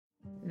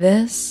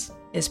This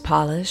is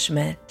Paula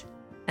Schmidt,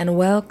 and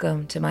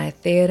welcome to my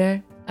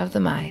Theater of the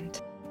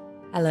Mind.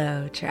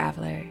 Hello,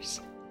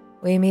 travelers.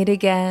 We meet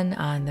again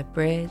on the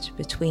bridge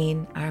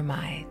between our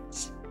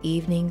minds,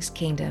 Evening's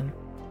Kingdom,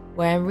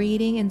 where I'm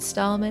reading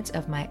installments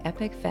of my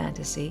epic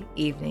fantasy,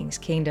 Evening's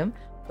Kingdom,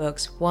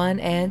 books 1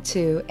 and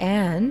 2,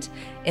 and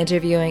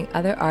interviewing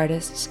other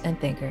artists and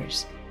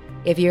thinkers.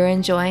 If you're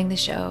enjoying the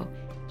show,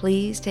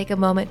 please take a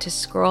moment to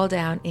scroll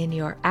down in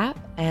your app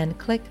and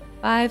click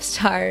 5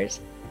 stars.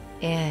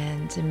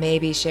 And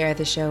maybe share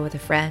the show with a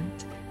friend.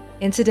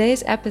 In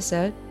today's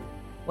episode,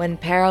 when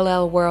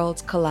parallel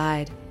worlds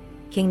collide,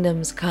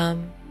 kingdoms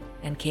come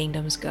and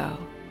kingdoms go.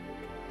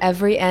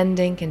 Every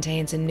ending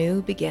contains a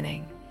new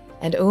beginning,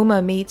 and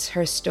Uma meets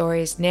her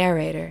story's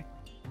narrator,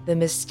 the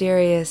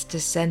mysterious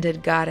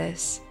descended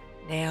goddess,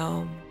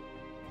 Naom.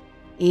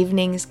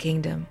 Evening's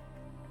Kingdom,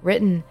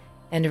 written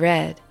and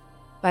read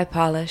by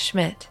Paula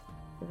Schmidt.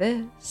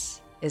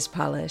 This is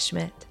Paula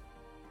Schmidt.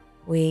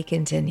 We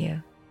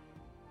continue.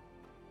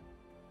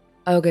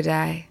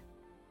 Ogadai.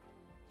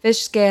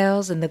 Fish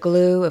scales and the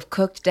glue of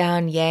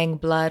cooked-down Yang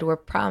blood were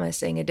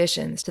promising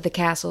additions to the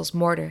castle's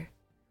mortar.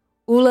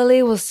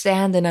 Ulali will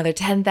stand another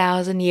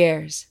 10,000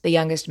 years, the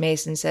youngest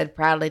mason said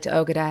proudly to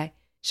Ogadai,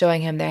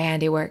 showing him their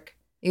handiwork.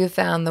 You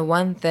found the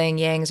one thing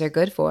Yangs are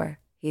good for,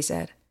 he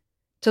said.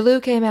 Tulu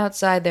came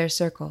outside their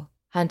circle,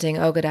 hunting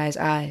Ogadai's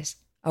eyes.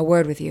 A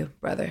word with you,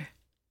 brother.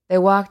 They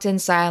walked in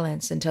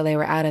silence until they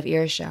were out of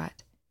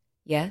earshot.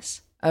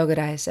 Yes,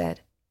 Ogadai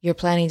said. You're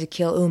planning to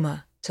kill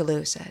Uma,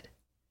 Tulu said.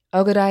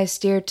 Ogadai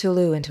steered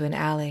Tulu into an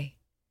alley.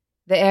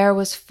 The air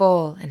was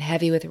full and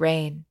heavy with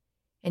rain,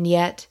 and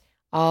yet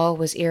all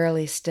was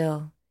eerily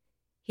still.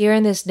 Here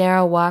in this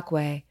narrow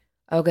walkway,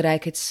 Ogadai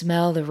could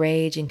smell the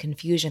rage and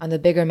confusion on the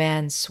bigger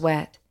man's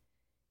sweat.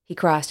 He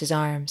crossed his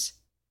arms.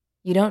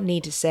 You don't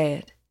need to say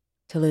it,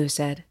 Tulu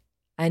said.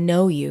 I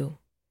know you.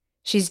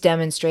 She's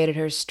demonstrated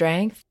her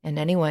strength, and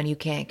anyone you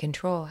can't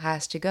control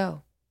has to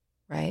go,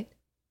 right?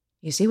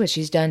 You see what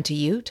she's done to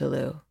you,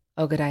 Tulu,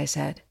 Ogadai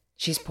said.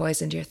 She's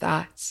poisoned your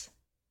thoughts.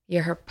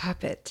 You're her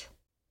puppet.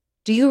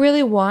 Do you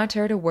really want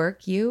her to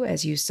work you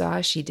as you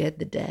saw she did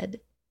the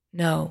dead?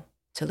 No,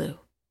 Tulu.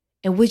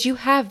 And would you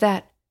have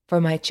that for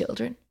my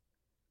children?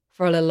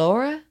 For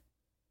Lelora?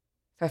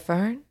 For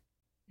Fern?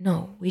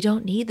 No, we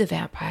don't need the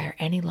vampire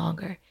any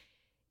longer.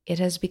 It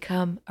has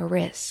become a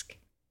risk.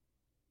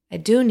 I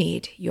do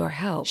need your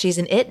help. She's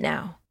an it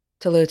now.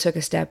 Tulu took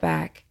a step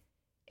back.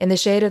 In the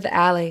shade of the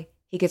alley,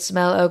 he could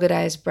smell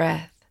Ogadai's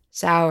breath,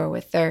 sour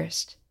with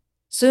thirst.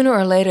 Sooner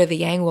or later, the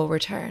Yang will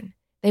return.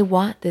 They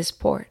want this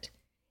port.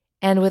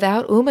 And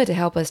without Uma to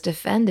help us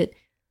defend it,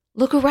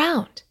 look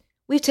around.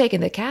 We've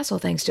taken the castle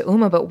thanks to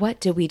Uma, but what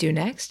did we do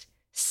next?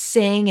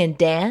 Sing and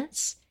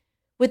dance?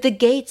 With the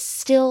gates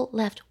still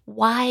left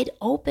wide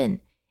open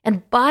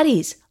and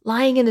bodies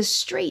lying in the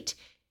street.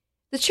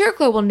 The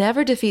Chirklo will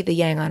never defeat the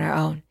Yang on our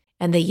own,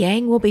 and the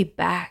Yang will be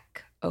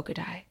back,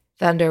 Ogadai.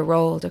 Thunder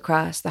rolled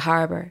across the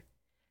harbor.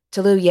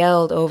 Tulu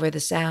yelled over the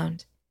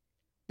sound.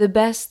 The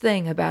best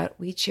thing about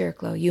we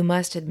Chirklo, you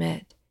must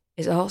admit,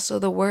 is also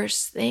the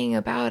worst thing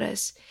about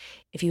us,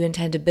 if you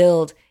intend to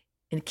build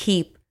and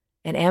keep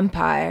an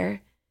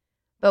empire.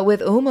 But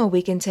with Uma,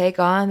 we can take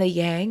on the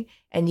Yang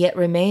and yet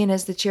remain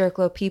as the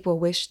Chirklo people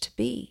wish to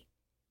be.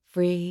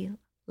 Free,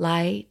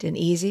 light, and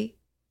easy.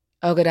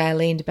 Ogadai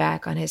leaned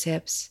back on his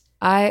hips.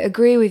 I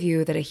agree with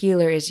you that a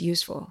healer is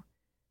useful,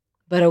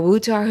 but a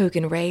Wutar who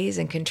can raise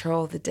and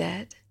control the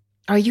dead?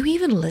 Are you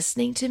even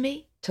listening to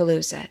me?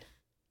 Tulu said.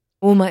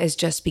 Uma is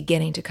just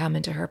beginning to come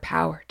into her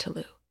power,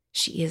 Tulu.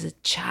 She is a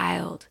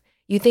child.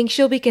 You think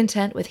she'll be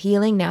content with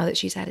healing now that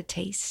she's had a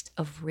taste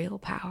of real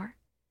power?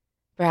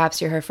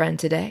 Perhaps you're her friend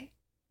today.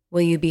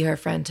 Will you be her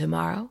friend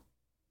tomorrow?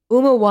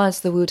 Uma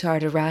wants the Wutar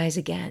to rise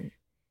again.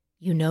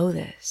 You know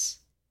this.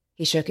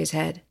 He shook his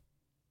head.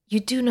 You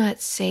do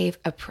not save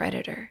a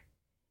predator.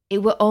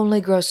 It will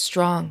only grow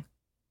strong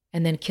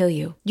and then kill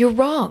you. You're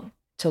wrong,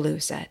 Tulu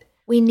said.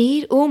 We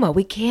need Uma.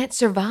 We can't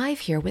survive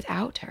here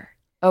without her.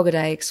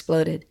 Ogadai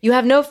exploded. You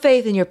have no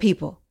faith in your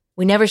people.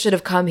 We never should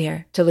have come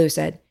here, Tulu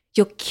said.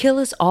 You'll kill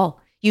us all.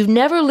 You've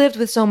never lived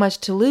with so much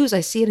to lose.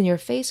 I see it in your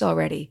face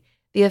already.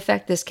 The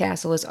effect this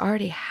castle is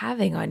already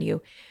having on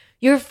you.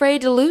 You're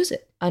afraid to lose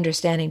it.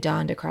 Understanding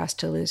dawned across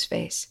Tulu's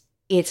face.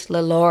 It's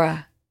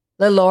Lelora.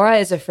 Lelora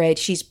is afraid.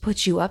 She's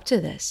put you up to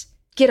this.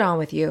 Get on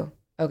with you,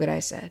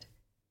 Ogadai said.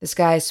 The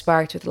sky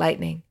sparked with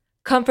lightning.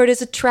 Comfort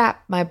is a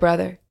trap, my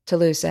brother,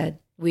 Tulu said.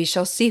 We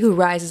shall see who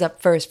rises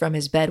up first from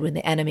his bed when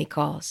the enemy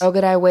calls.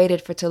 Ogadai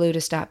waited for Tulu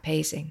to stop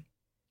pacing,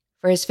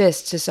 for his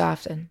fists to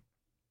soften.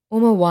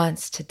 Uma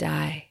wants to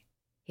die,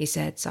 he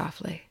said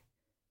softly.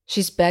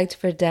 She's begged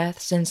for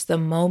death since the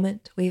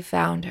moment we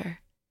found her.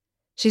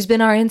 She's been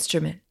our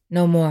instrument,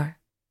 no more.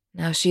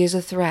 Now she is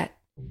a threat.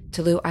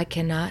 Tulu, I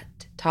cannot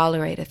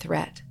tolerate a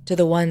threat to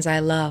the ones I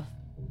love.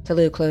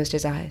 Tulu closed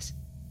his eyes.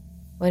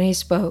 When he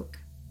spoke,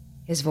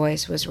 his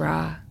voice was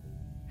raw.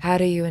 How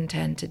do you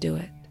intend to do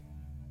it?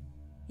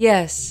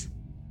 Yes,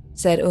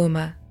 said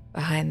Uma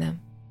behind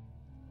them.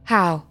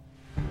 How?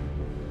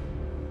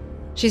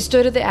 She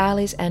stood at the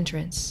alley's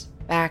entrance,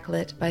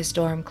 backlit by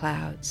storm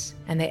clouds,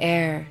 and the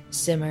air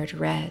simmered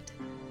red.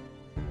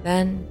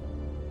 Then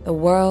the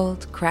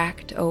world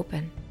cracked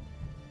open.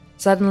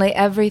 Suddenly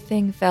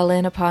everything fell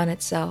in upon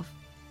itself,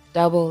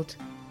 doubled,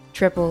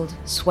 tripled,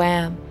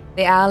 swam.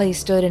 The alley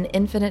stood in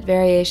infinite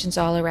variations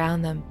all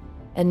around them,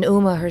 and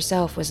Uma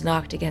herself was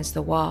knocked against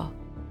the wall.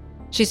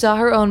 She saw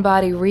her own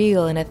body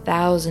reel in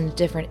 1,000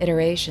 different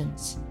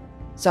iterations,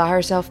 saw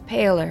herself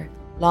paler,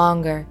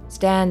 longer,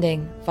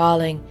 standing,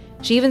 falling.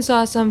 She even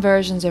saw some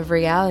versions of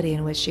reality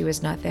in which she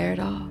was not there at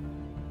all.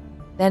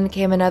 Then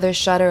came another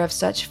shudder of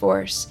such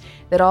force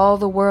that all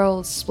the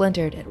world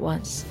splintered at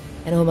once,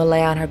 and Uma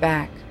lay on her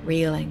back,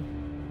 reeling.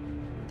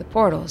 The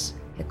portals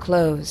had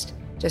closed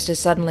just as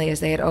suddenly as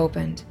they had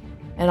opened,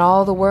 and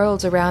all the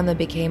worlds around them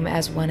became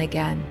as one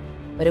again,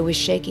 but it was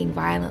shaking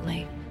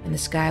violently, and the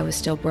sky was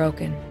still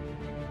broken.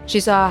 She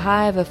saw a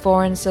hive of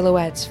foreign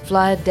silhouettes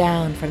flood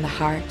down from the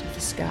heart of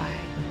the sky.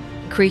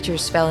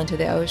 Creatures fell into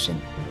the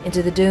ocean,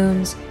 into the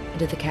dunes,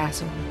 into the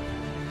castle.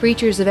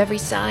 Creatures of every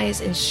size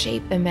and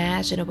shape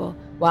imaginable,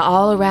 while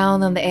all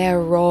around them the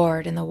air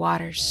roared and the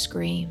waters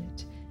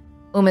screamed.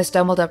 Uma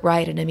stumbled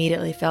upright and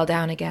immediately fell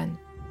down again.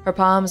 Her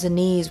palms and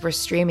knees were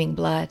streaming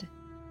blood.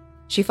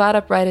 She fought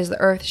upright as the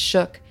earth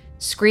shook,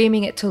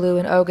 screaming at Tulu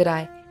and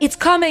Ogadai, "It's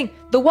coming!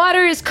 The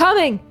water is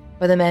coming!"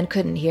 But the men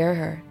couldn't hear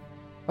her,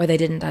 or they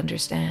didn't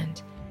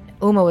understand.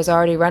 Uma was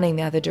already running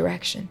the other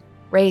direction,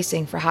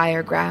 racing for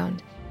higher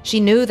ground.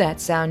 She knew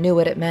that sound, knew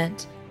what it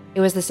meant. It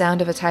was the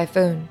sound of a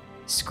typhoon,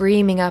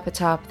 screaming up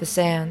atop the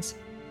sands.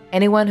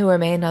 Anyone who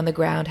remained on the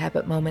ground had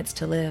but moments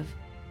to live,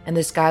 and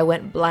the sky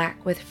went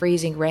black with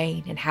freezing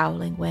rain and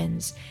howling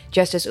winds,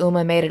 just as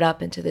Uma made it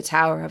up into the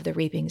Tower of the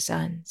Reaping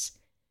Suns.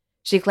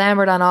 She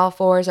clambered on all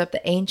fours up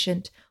the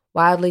ancient,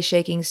 wildly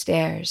shaking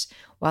stairs,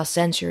 while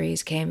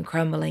centuries came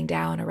crumbling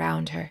down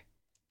around her.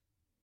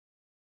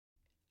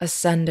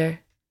 Asunder.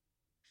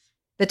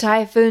 The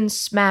typhoon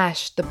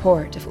smashed the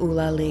port of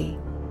Ulali,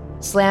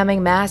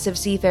 slamming massive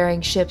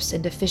seafaring ships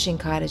into fishing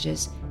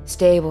cottages,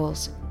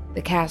 stables,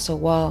 the castle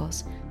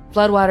walls.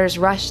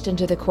 Floodwaters rushed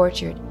into the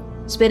courtyard,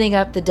 spinning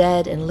up the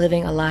dead and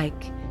living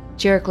alike,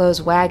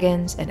 Chiriclo's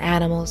wagons and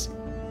animals.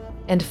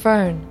 And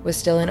Fern was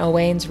still in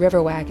Owain's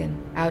river wagon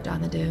out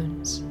on the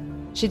dunes.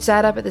 She'd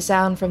sat up at the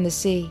sound from the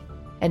sea,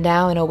 and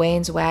now in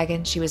Owain's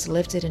wagon she was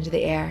lifted into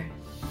the air.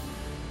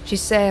 She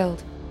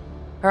sailed,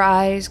 her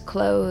eyes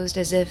closed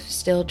as if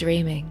still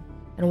dreaming,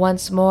 and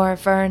once more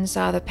Fern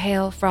saw the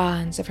pale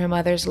fronds of her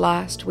mother's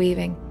lost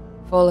weaving,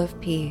 full of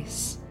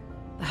peace,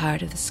 the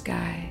heart of the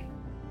sky.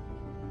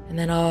 And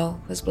then all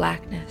was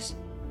blackness.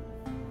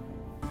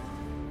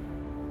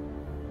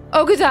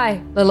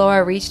 "Ogadai!"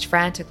 Lelora reached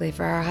frantically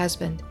for her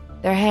husband.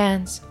 Their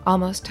hands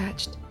almost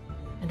touched,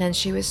 and then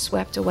she was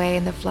swept away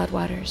in the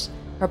floodwaters.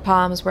 Her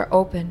palms were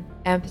open,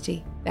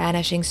 empty,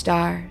 vanishing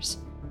stars.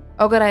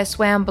 Ogadai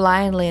swam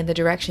blindly in the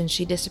direction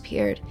she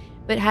disappeared,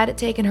 but had it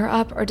taken her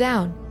up or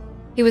down?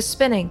 He was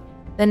spinning,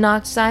 then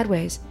knocked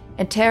sideways,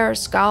 and terror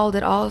scowled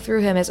all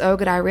through him as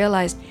Ogadai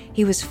realized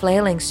he was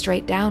flailing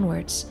straight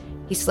downwards.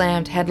 He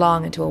slammed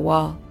headlong into a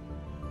wall.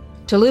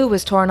 Tulu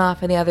was torn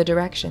off in the other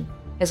direction,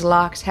 his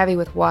locks heavy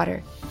with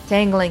water,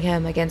 tangling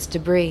him against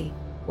debris,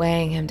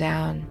 weighing him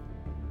down.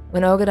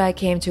 When Ogadai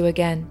came to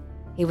again,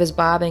 he was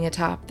bobbing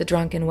atop the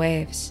drunken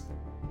waves.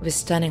 It was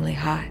stunningly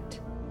hot.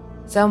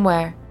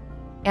 Somewhere,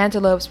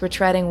 antelopes were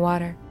treading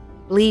water,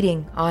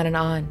 bleeding on and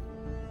on.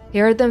 He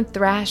heard them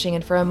thrashing,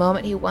 and for a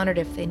moment he wondered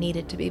if they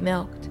needed to be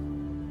milked.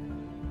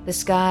 The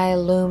sky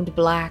loomed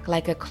black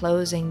like a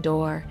closing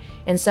door,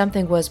 and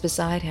something was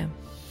beside him,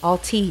 all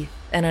teeth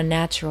and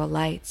unnatural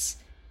lights.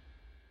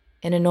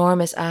 An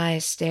enormous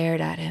eyes stared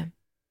at him.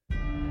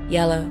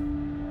 Yellow.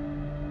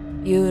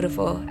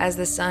 Beautiful as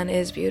the sun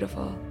is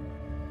beautiful.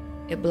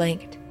 It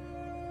blinked.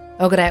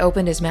 Ogadai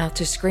opened his mouth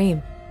to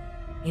scream.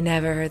 He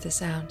never heard the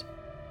sound.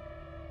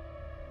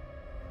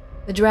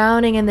 The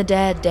drowning and the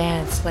dead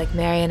danced like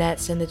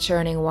marionettes in the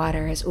churning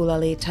water as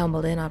Ulali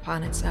tumbled in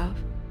upon itself,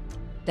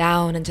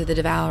 down into the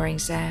devouring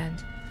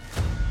sand.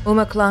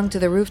 Uma clung to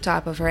the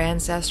rooftop of her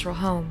ancestral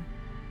home,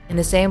 in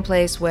the same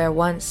place where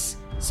once,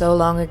 so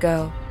long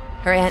ago,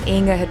 her Aunt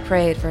Inga had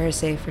prayed for her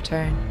safe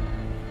return.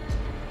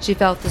 She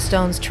felt the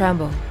stones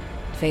tremble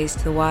and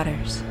faced the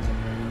waters.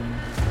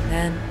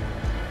 Then,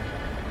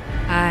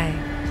 I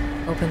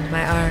opened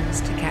my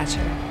arms to catch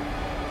her.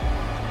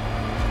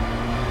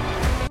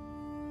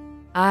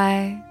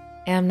 I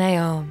am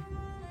Naom.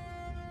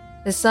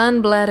 The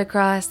sun bled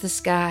across the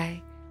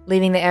sky,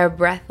 leaving the air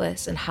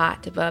breathless and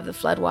hot above the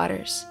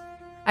floodwaters.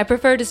 I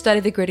preferred to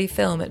study the gritty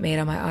film it made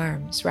on my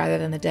arms, rather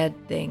than the dead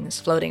things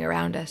floating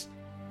around us.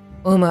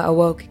 Uma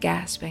awoke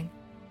gasping.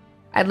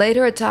 I'd laid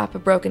her atop a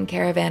broken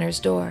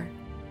caravanner's door.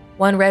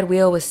 One red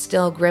wheel was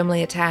still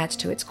grimly attached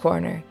to its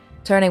corner,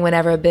 turning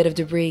whenever a bit of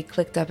debris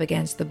clicked up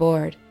against the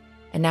board,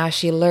 and now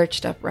she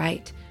lurched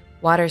upright,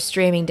 water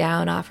streaming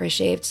down off her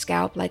shaved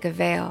scalp like a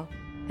veil,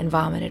 and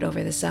vomited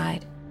over the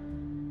side.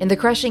 In the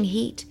crushing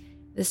heat,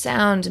 the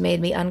sound made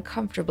me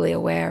uncomfortably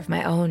aware of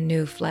my own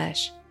new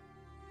flesh.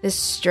 This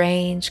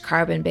strange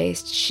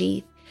carbon-based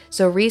sheath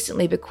so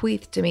recently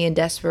bequeathed to me in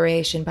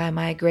desperation by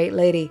my great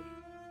lady,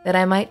 that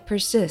I might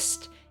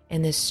persist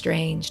in this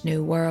strange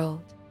new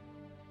world.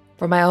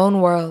 For my own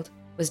world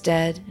was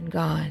dead and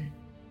gone,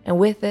 and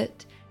with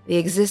it, the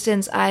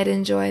existence I'd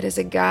enjoyed as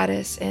a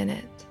goddess in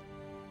it.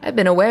 I'd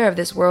been aware of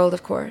this world,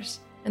 of course,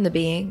 and the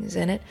beings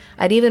in it.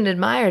 I'd even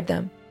admired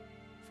them,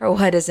 for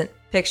what isn't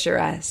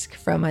picturesque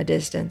from a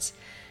distance?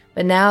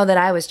 But now that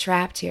I was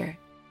trapped here,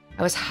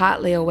 I was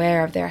hotly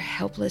aware of their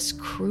helpless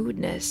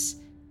crudeness.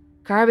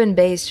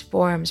 Carbon-based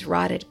forms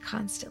rotted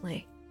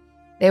constantly.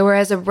 They were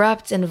as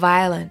abrupt and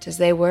violent as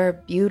they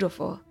were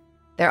beautiful.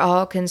 Their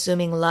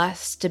all-consuming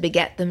lust to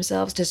beget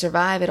themselves, to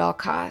survive at all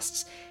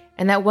costs,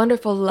 and that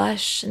wonderful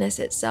lushness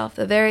itself,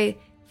 the very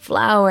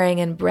flowering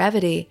and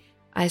brevity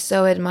I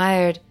so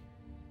admired.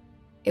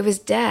 It was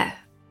death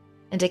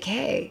and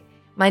decay.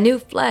 My new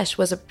flesh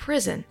was a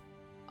prison,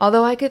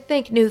 although I could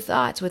think new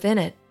thoughts within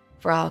it,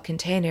 for all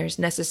containers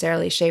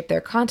necessarily shape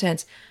their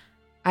contents.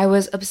 I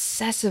was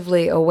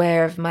obsessively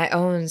aware of my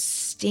own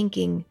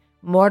stinking,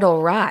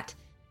 mortal rot.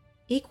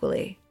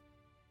 Equally,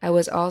 I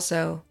was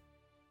also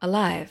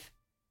alive.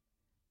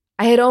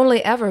 I had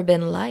only ever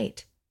been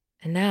light,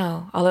 and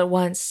now, all at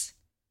once,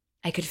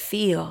 I could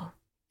feel,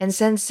 and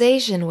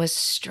sensation was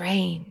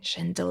strange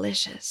and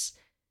delicious.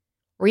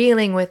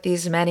 Reeling with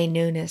these many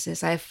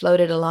newnesses, I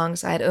floated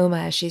alongside Uma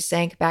as she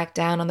sank back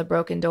down on the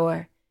broken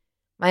door,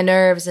 my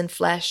nerves and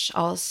flesh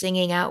all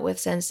singing out with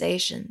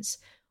sensations,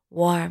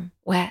 warm,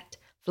 wet,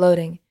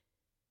 floating.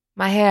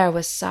 My hair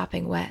was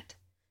sopping wet.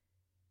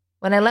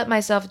 When I let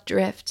myself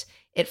drift,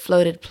 it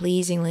floated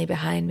pleasingly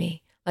behind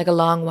me, like a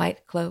long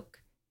white cloak.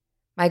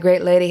 My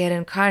great lady had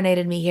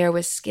incarnated me here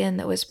with skin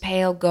that was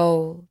pale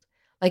gold,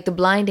 like the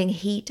blinding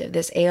heat of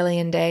this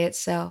alien day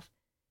itself.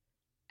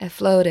 I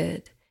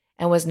floated,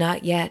 and was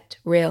not yet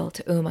real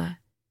to Uma.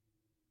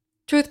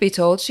 Truth be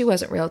told, she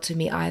wasn't real to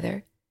me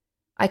either.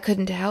 I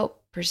couldn't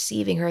help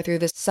perceiving her through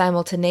this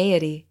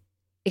simultaneity,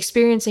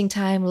 experiencing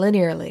time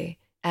linearly,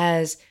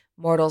 as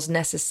mortals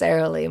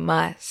necessarily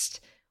must,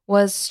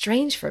 was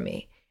strange for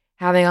me,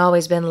 having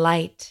always been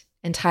light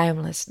and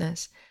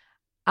timelessness.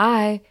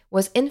 I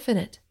was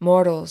infinite,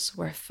 mortals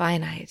were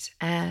finite,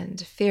 and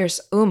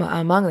fierce Uma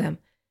among them.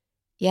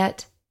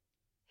 Yet,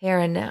 here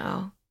and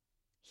now,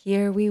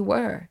 here we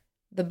were,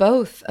 the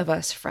both of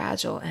us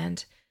fragile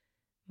and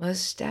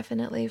most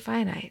definitely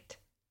finite.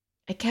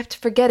 I kept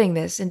forgetting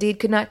this, indeed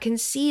could not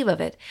conceive of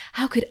it.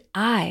 How could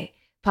I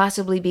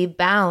possibly be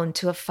bound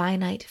to a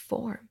finite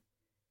form?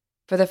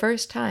 For the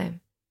first time,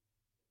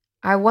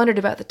 I wondered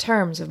about the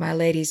terms of my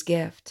lady's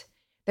gift.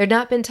 There had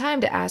not been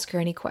time to ask her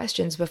any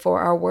questions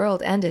before our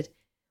world ended.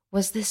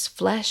 Was this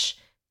flesh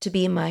to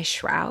be my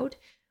shroud?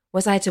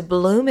 Was I to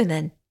bloom and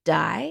then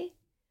die?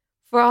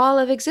 For all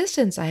of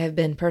existence I have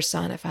been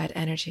personified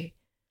energy,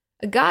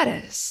 a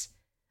goddess.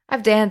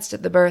 I've danced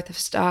at the birth of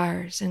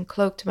stars and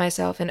cloaked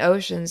myself in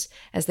oceans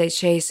as they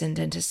chastened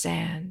into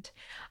sand.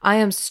 I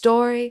am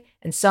story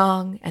and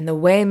song and the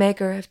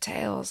waymaker of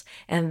tales,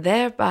 and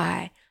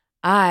thereby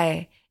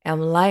I am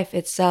life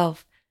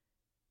itself.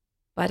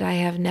 But I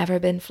have never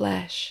been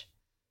flesh.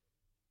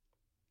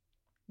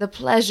 The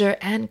pleasure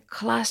and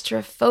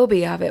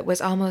claustrophobia of it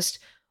was almost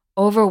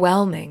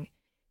overwhelming.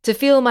 To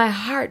feel my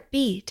heart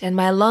beat and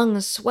my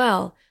lungs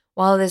swell,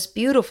 while this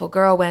beautiful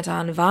girl went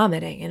on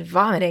vomiting and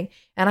vomiting,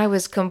 and I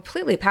was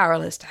completely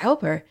powerless to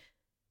help her.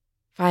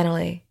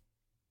 Finally,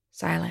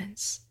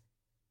 silence.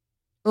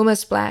 Uma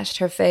splashed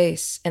her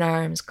face and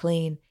arms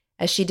clean.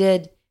 As she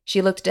did,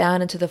 she looked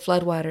down into the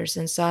floodwaters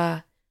and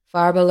saw,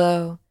 far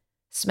below,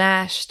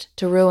 smashed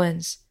to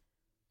ruins,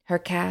 her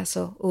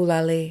castle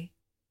Ulali.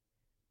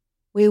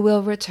 We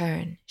will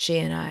return, she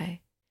and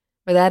I,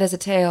 but that is a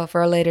tale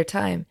for a later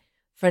time.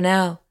 For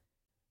now,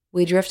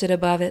 we drifted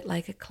above it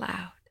like a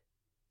cloud.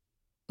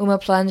 Uma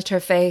plunged her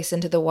face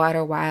into the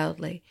water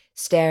wildly,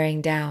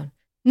 staring down.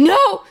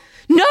 No!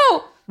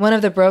 No! One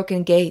of the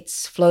broken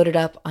gates floated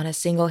up on a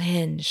single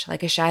hinge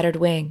like a shattered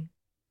wing.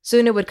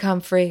 Soon it would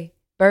come free,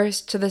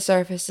 burst to the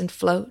surface and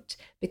float,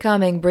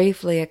 becoming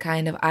briefly a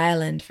kind of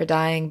island for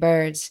dying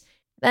birds.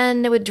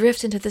 Then it would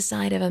drift into the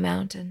side of a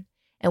mountain,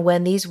 and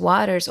when these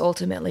waters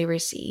ultimately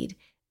recede,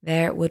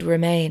 there it would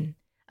remain,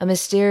 a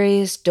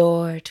mysterious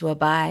door to a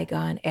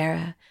bygone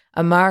era,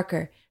 a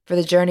marker for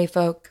the journey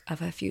folk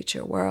of a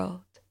future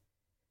world.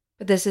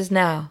 But this is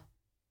now,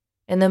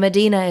 and the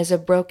Medina is a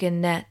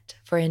broken net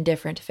for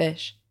indifferent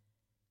fish.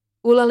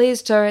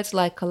 Ulali's turrets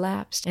lie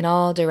collapsed in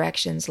all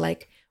directions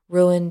like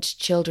ruined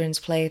children's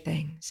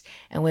playthings,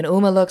 and when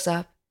Uma looks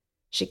up,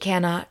 she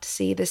cannot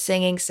see the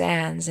singing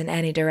sands in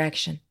any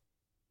direction.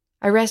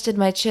 I rested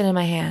my chin in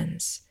my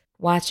hands,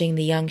 watching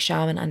the young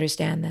shaman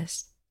understand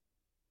this.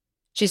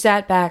 She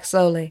sat back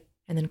slowly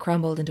and then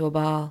crumbled into a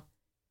ball.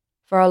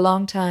 For a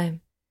long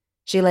time,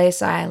 she lay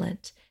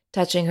silent,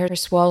 touching her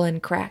swollen,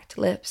 cracked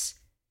lips.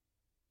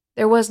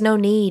 There was no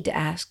need to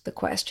ask the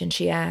question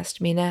she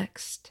asked me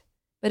next.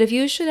 But if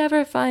you should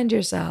ever find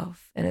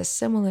yourself in a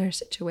similar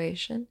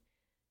situation,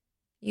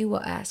 you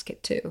will ask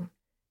it too.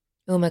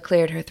 Uma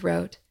cleared her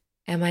throat.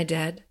 Am I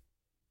dead?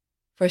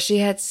 For she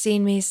had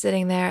seen me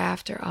sitting there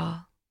after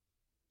all.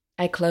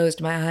 I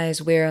closed my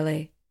eyes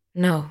wearily.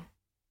 No,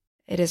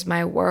 it is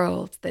my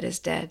world that is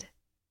dead.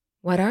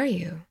 What are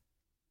you?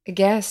 A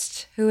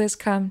guest who has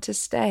come to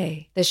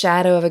stay. The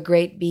shadow of a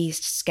great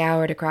beast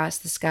scoured across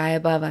the sky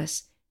above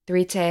us,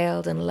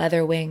 three-tailed and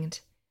leather-winged.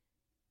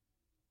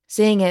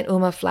 Seeing it,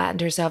 Uma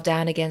flattened herself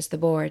down against the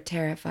board,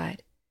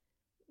 terrified.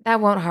 That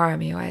won't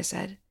harm you, I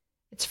said.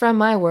 It's from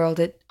my world.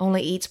 It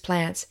only eats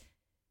plants.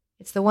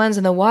 It's the ones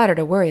in the water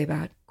to worry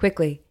about.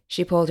 Quickly,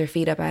 she pulled her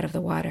feet up out of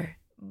the water.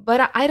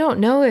 But I don't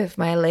know if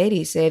my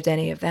lady saved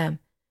any of them.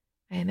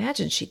 I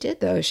imagine she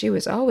did, though. She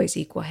was always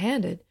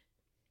equal-handed.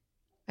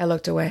 I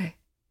looked away.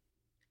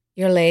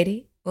 Your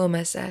lady,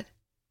 Uma said.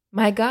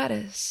 My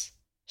goddess.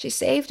 She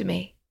saved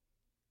me.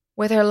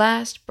 With her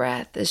last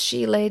breath as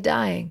she lay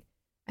dying,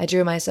 I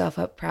drew myself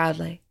up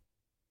proudly.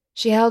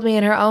 She held me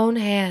in her own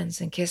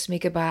hands and kissed me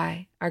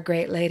goodbye, our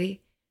great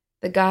lady,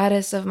 the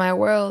goddess of my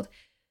world,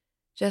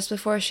 just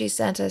before she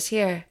sent us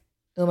here.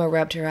 Uma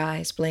rubbed her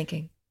eyes,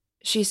 blinking.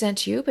 She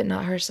sent you, but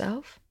not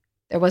herself?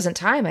 There wasn't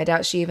time. I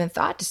doubt she even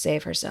thought to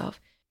save herself.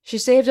 She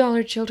saved all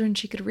her children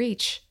she could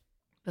reach.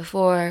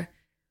 Before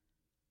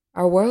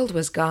our world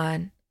was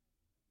gone.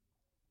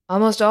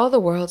 Almost all the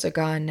worlds are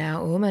gone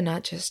now, Uma,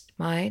 not just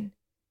mine.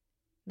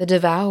 The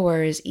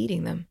devourer is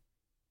eating them.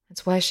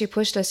 That's why she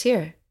pushed us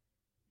here.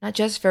 Not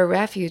just for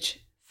refuge,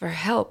 for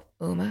help,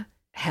 Uma.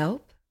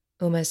 Help?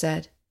 Uma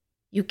said.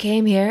 You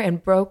came here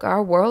and broke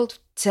our world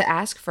to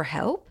ask for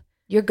help?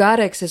 Your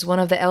Goddess is one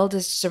of the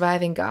eldest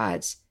surviving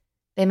gods.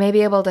 They may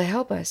be able to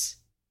help us.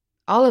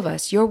 All of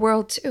us, your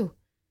world too.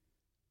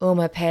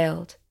 Uma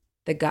paled.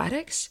 The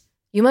Goddess?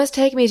 You must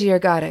take me to your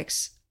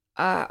Goddess.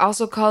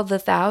 Also called the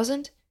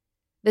Thousand?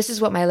 This is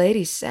what my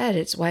lady said.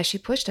 It's why she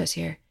pushed us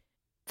here.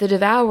 The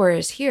devourer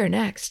is here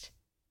next.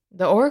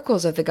 The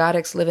oracles of the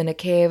Goddess live in a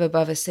cave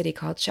above a city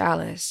called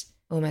Chalice,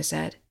 Uma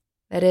said.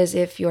 That is,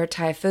 if your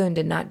typhoon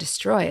did not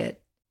destroy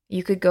it.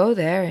 You could go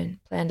there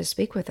and plan to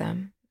speak with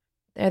them.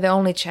 They're the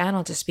only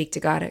channel to speak to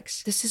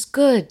Goddess. This is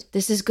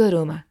good,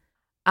 Uma.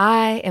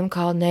 I am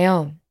called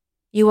Naom.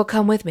 You will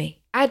come with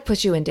me. I'd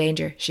put you in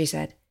danger, she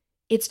said.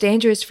 It's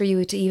dangerous for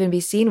you to even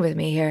be seen with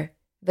me here.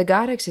 The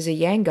Goddess is a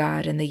Yang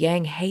god, and the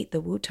Yang hate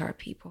the Wutar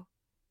people.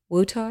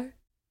 Wutar?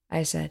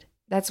 I said.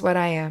 That's what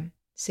I am.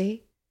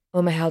 See?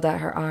 Uma held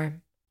out her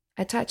arm.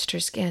 I touched her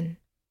skin.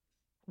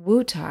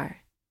 Wutar.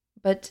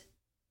 But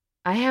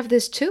I have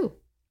this too.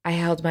 I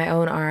held my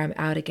own arm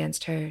out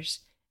against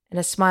hers, and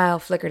a smile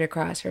flickered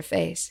across her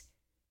face.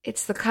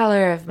 It's the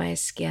color of my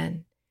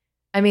skin.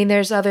 I mean,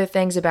 there's other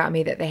things about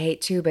me that they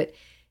hate too, but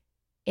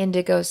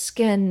indigo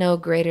skin, no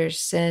greater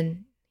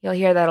sin. You'll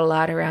hear that a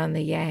lot around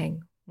the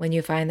Yang when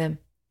you find them.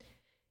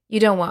 You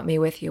don't want me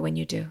with you when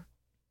you do.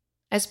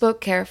 I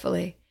spoke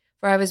carefully,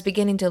 for I was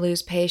beginning to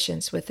lose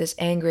patience with this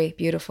angry,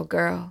 beautiful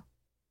girl.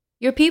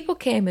 Your people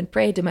came and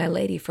prayed to my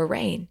lady for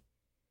rain.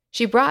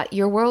 She brought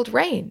your world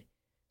rain.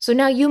 So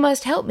now you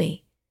must help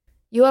me.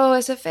 You owe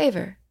us a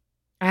favor.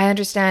 I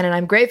understand, and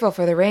I'm grateful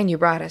for the rain you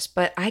brought us,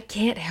 but I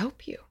can't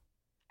help you.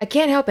 I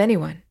can't help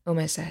anyone,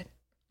 Uma said.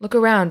 Look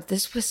around.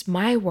 This was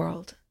my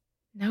world.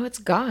 Now it's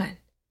gone.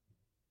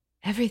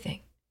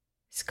 Everything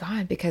is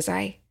gone because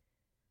I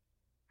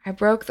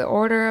broke the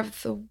order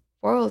of the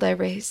world. I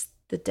raised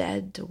the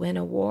dead to win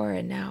a war,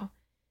 and now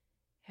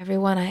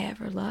everyone I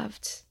ever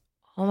loved,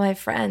 all my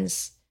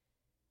friends,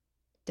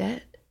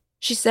 dead.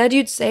 She said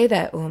you'd say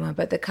that, Uma,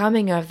 but the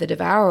coming of the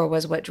devourer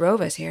was what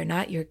drove us here,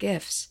 not your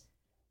gifts.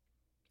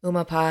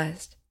 Uma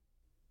paused.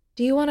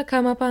 Do you want to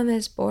come up on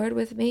this board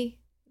with me?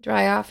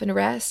 Dry off and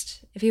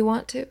rest, if you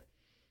want to?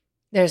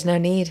 There's no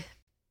need.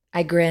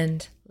 I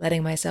grinned,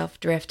 letting myself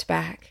drift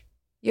back.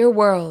 Your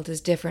world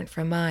is different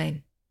from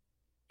mine,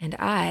 and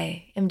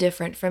I am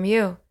different from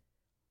you.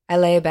 I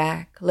lay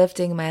back,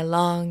 lifting my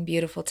long,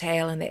 beautiful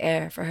tail in the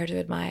air for her to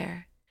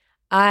admire.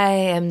 I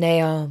am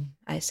Naom,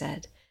 I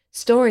said,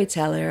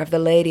 storyteller of the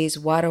ladies'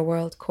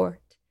 Waterworld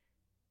court.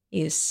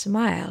 You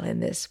smile,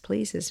 and this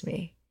pleases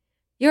me.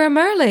 You're a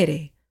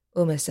mer-lady,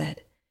 Uma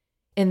said.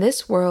 In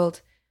this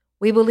world,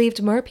 we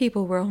believed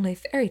mer-people were only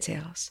fairy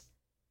tales.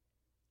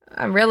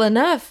 I'm real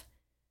enough.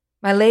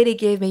 My lady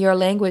gave me your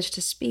language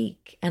to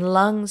speak and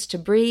lungs to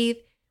breathe.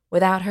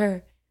 Without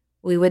her,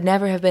 we would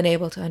never have been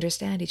able to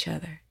understand each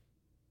other.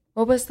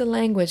 What was the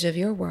language of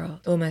your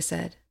world? Uma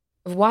said.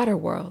 Of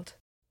Waterworld.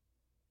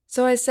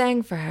 So I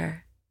sang for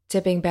her,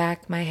 tipping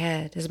back my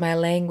head as my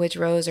language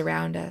rose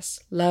around us,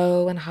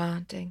 low and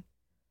haunting.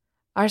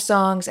 Our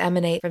songs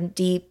emanate from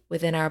deep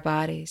within our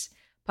bodies,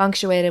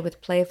 punctuated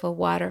with playful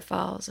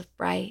waterfalls of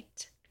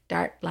bright,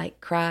 dart-like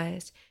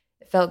cries.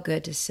 It felt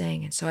good to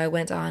sing, and so I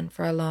went on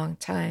for a long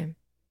time.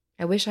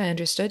 I wish I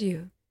understood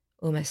you,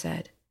 Uma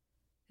said.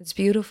 It's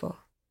beautiful.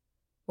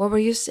 What were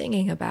you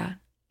singing about?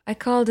 I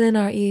called in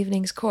our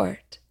evening's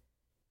court.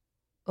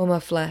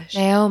 Uma flushed.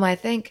 Naom, I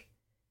think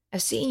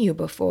I've seen you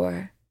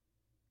before.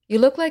 You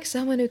look like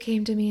someone who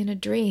came to me in a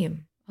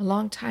dream a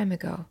long time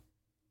ago.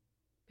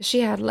 But she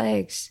had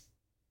legs.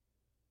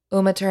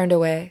 Uma turned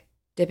away,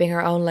 dipping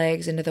her own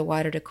legs into the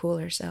water to cool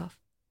herself.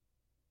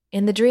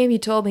 In the dream, you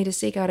told me to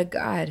seek out a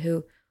god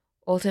who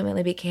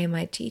ultimately became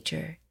my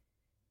teacher.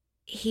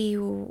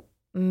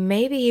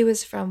 Maybe he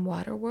was from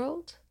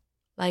Waterworld?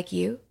 Like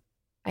you?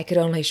 I could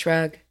only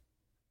shrug.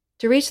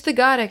 To reach the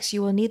Goddess,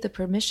 you will need the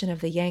permission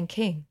of the Yang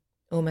King,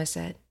 Uma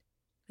said.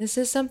 This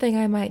is something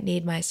I might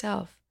need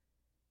myself.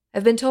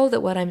 I've been told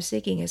that what I'm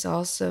seeking is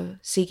also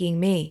seeking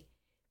me.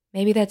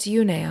 Maybe that's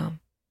you, Naom.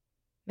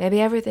 Maybe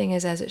everything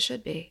is as it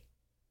should be.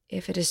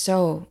 If it is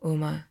so,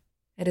 Uma,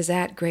 it is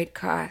at great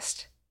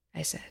cost,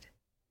 I said.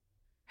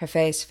 Her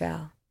face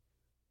fell.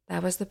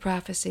 That was the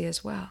prophecy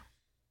as well.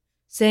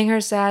 Seeing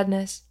her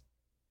sadness,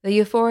 the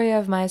euphoria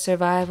of my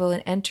survival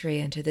and entry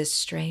into this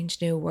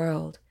strange new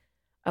world,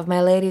 of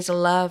my lady's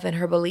love and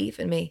her belief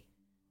in me,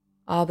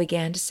 all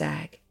began to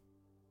sag.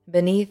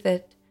 Beneath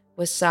it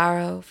was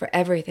sorrow for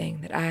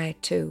everything that I,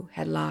 too,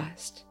 had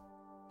lost.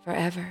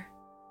 Forever.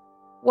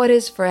 What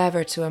is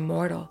forever to a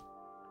mortal?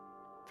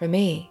 For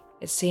me,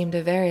 it seemed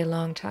a very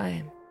long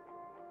time.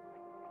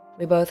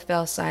 We both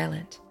fell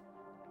silent,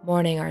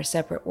 mourning our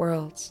separate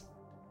worlds.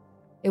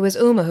 It was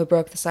Uma who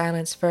broke the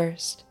silence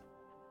first.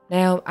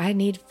 Now, I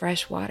need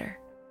fresh water.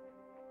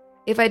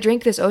 If I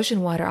drink this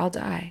ocean water, I'll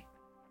die.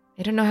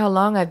 I don't know how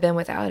long I've been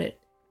without it.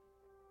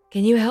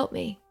 Can you help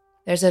me?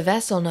 There's a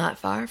vessel not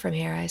far from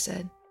here, I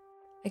said.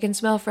 I can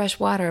smell fresh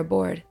water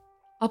aboard.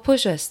 I'll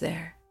push us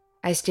there.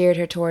 I steered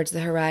her towards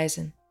the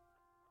horizon.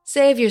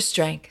 Save your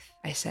strength,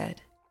 I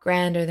said,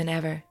 grander than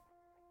ever.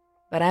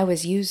 But I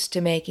was used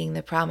to making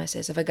the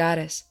promises of a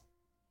goddess.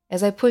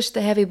 As I pushed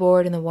the heavy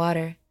board in the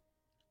water,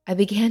 I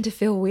began to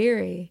feel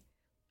weary.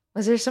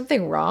 Was there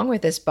something wrong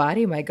with this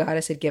body my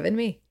goddess had given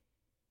me?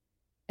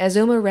 As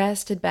Uma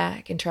rested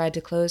back and tried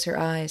to close her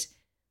eyes,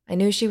 I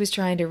knew she was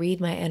trying to read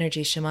my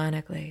energy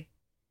shamanically.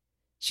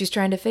 She was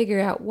trying to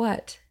figure out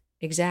what,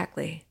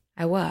 exactly,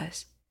 I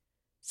was.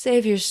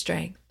 Save your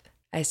strength,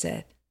 I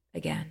said,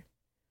 again.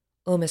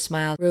 Uma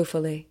smiled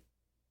ruefully.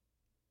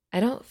 I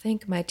don't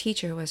think my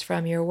teacher was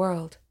from your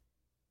world.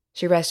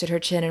 She rested her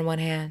chin in one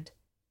hand.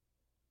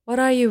 What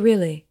are you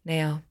really,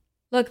 Naom?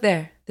 Look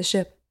there, the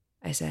ship,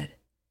 I said.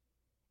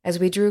 As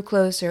we drew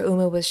closer,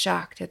 Uma was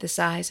shocked at the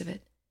size of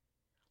it.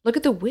 Look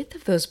at the width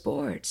of those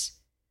boards.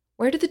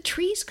 Where did the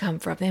trees come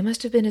from? They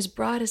must have been as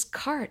broad as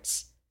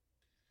carts.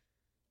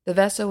 The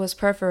vessel was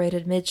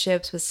perforated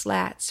midships with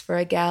slats for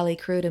a galley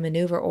crew to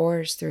maneuver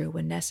oars through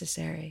when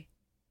necessary.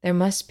 There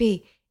must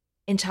be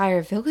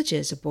entire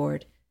villages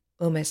aboard,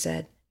 Uma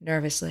said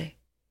nervously.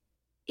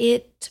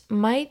 It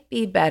might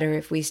be better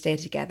if we stay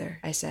together,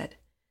 I said,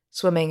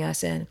 swimming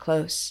us in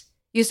close.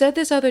 You said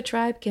this other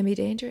tribe can be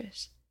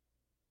dangerous.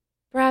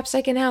 Perhaps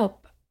I can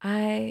help.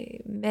 I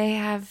may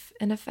have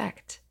an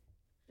effect.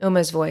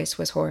 Uma's voice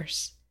was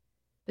hoarse.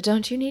 But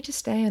don't you need to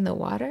stay in the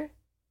water?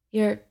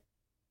 You're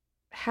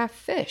half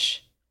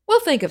fish. We'll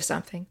think of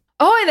something.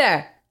 Ahoy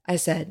there, I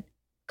said,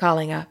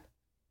 calling up.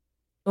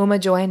 Uma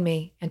joined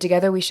me, and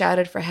together we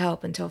shouted for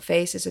help until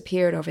faces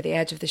appeared over the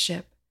edge of the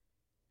ship.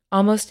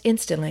 Almost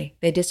instantly,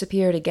 they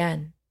disappeared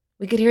again.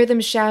 We could hear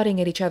them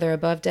shouting at each other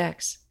above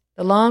decks.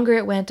 The longer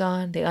it went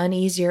on, the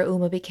uneasier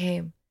Uma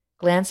became,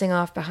 glancing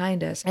off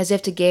behind us as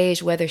if to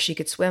gauge whether she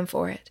could swim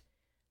for it.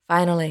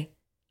 Finally,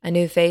 a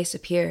new face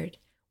appeared,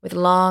 with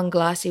long,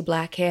 glossy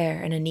black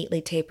hair and a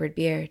neatly tapered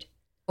beard.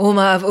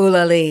 Uma of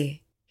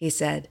Ulali, he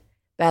said,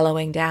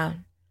 bellowing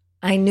down.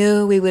 I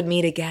knew we would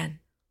meet again.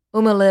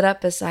 Uma lit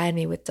up beside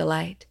me with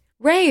delight.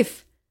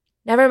 Rafe!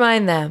 Never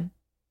mind them,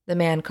 the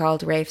man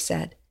called Rafe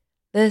said.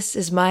 This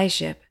is my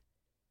ship.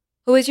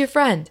 Who is your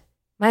friend?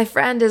 My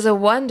friend is a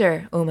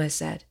wonder, Uma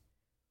said.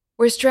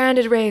 We're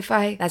stranded, Rafe.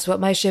 That's what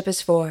my ship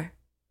is for,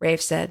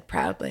 Rafe said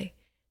proudly.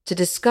 To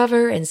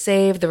discover and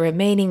save the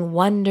remaining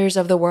wonders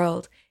of the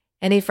world.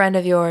 Any friend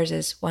of yours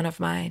is one of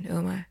mine,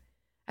 Uma.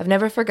 I've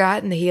never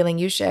forgotten the healing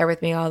you shared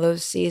with me all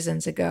those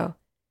seasons ago.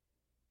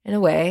 In a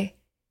way,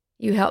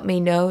 you helped me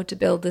know to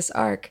build this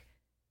ark.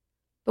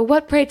 But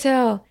what, pray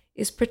tell,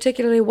 is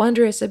particularly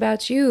wondrous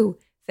about you,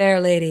 fair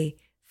lady,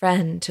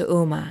 friend to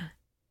Uma?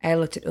 I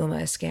looked at Uma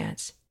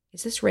askance.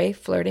 Is this Rafe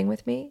flirting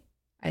with me?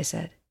 I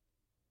said.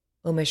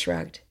 Uma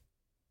shrugged.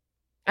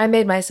 I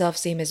made myself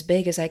seem as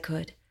big as I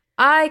could.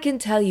 I can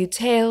tell you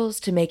tales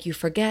to make you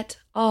forget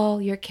all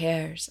your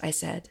cares, I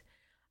said.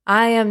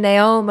 I am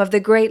Naom of the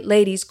great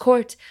lady's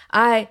court.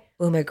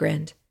 Uma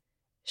grinned.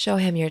 Show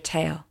him your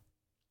tail.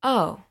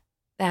 Oh,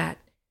 that.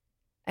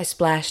 I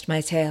splashed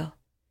my tail.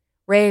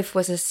 Rafe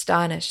was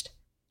astonished.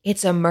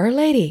 It's a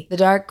merlady. The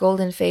dark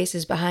golden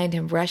faces behind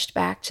him rushed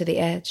back to the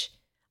edge.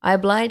 I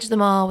obliged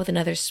them all with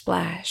another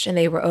splash, and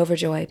they were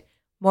overjoyed.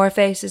 More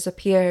faces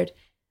appeared.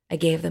 I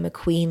gave them a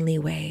queenly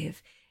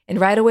wave, and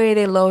right away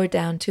they lowered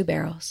down 2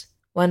 barrels,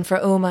 one for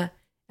Uma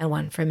and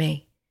one for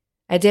me.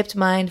 I dipped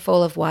mine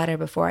full of water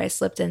before I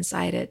slipped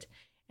inside it,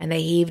 and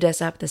they heaved us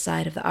up the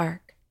side of the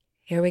ark.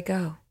 Here we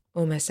go,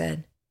 Uma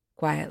said,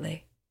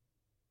 quietly.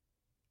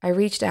 I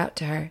reached out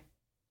to her.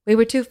 We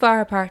were too far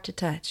apart to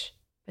touch,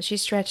 but she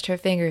stretched her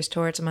fingers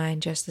towards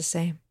mine just the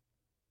same.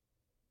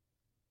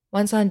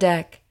 Once on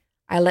deck,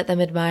 I let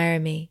them admire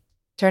me,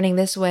 turning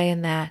this way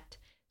and that,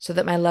 so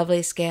that my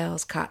lovely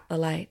scales caught the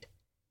light.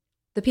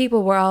 The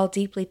people were all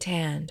deeply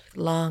tanned, with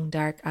long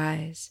dark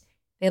eyes.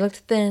 They looked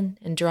thin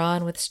and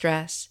drawn with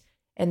stress,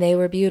 and they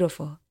were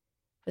beautiful,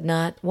 but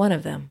not one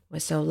of them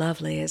was so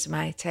lovely as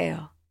my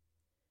tail.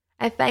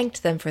 I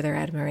thanked them for their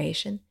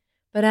admiration,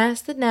 but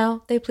asked that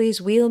now they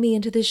please wheel me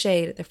into the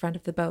shade at the front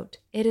of the boat.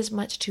 It is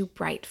much too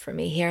bright for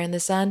me here in the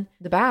sun.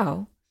 The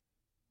bow?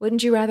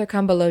 Wouldn't you rather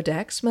come below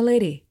decks,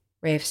 milady?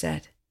 Rafe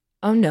said.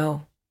 Oh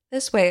no,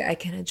 this way I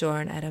can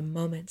adjourn at a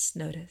moment's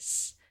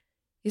notice.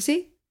 You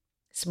see?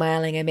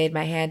 Smiling, I made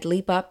my hand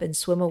leap up and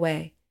swim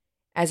away,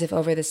 as if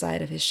over the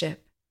side of his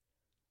ship.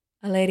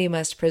 A lady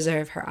must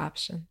preserve her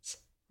options.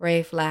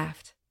 Rafe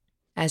laughed.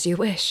 As you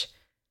wish.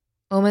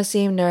 Uma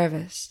seemed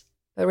nervous,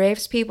 but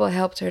Rafe's people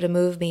helped her to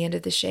move me into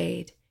the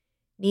shade,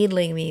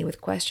 needling me with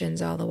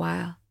questions all the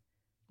while.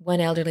 One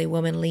elderly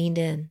woman leaned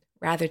in,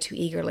 rather too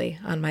eagerly,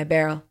 on my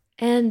barrel.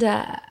 And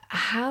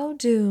how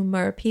do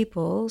mer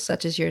people,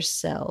 such as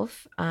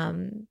yourself,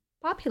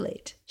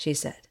 populate? She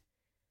said.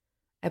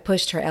 I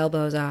pushed her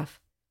elbows off.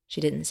 She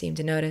didn't seem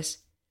to notice.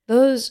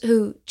 Those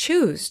who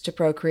choose to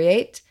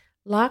procreate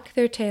lock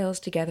their tails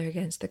together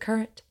against the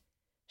current.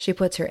 She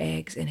puts her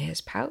eggs in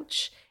his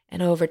pouch, and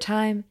over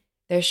time,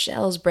 their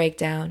shells break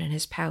down and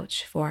his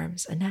pouch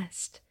forms a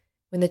nest.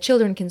 When the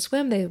children can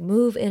swim, they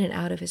move in and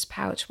out of his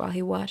pouch while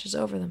he watches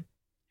over them.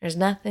 There's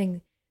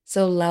nothing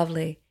so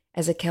lovely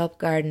as a kelp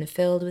garden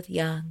filled with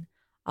young,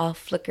 all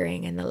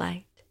flickering in the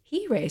light.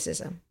 He raises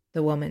them,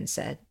 the woman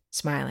said,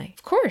 smiling.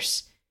 Of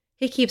course.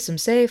 He keeps them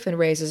safe and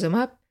raises them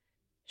up.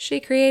 She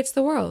creates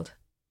the world.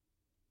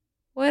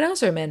 What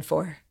else are men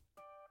for?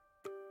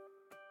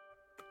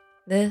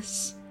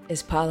 This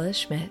is Paula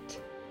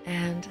Schmidt,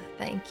 and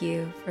thank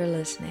you for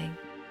listening.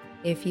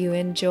 If you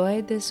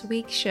enjoyed this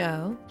week's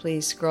show,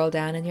 please scroll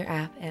down in your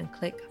app and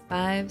click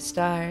 5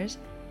 stars.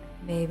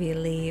 Maybe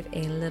leave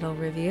a little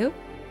review.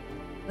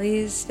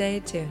 Please stay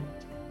tuned.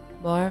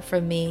 More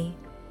from me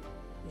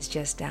is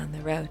just down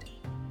the road.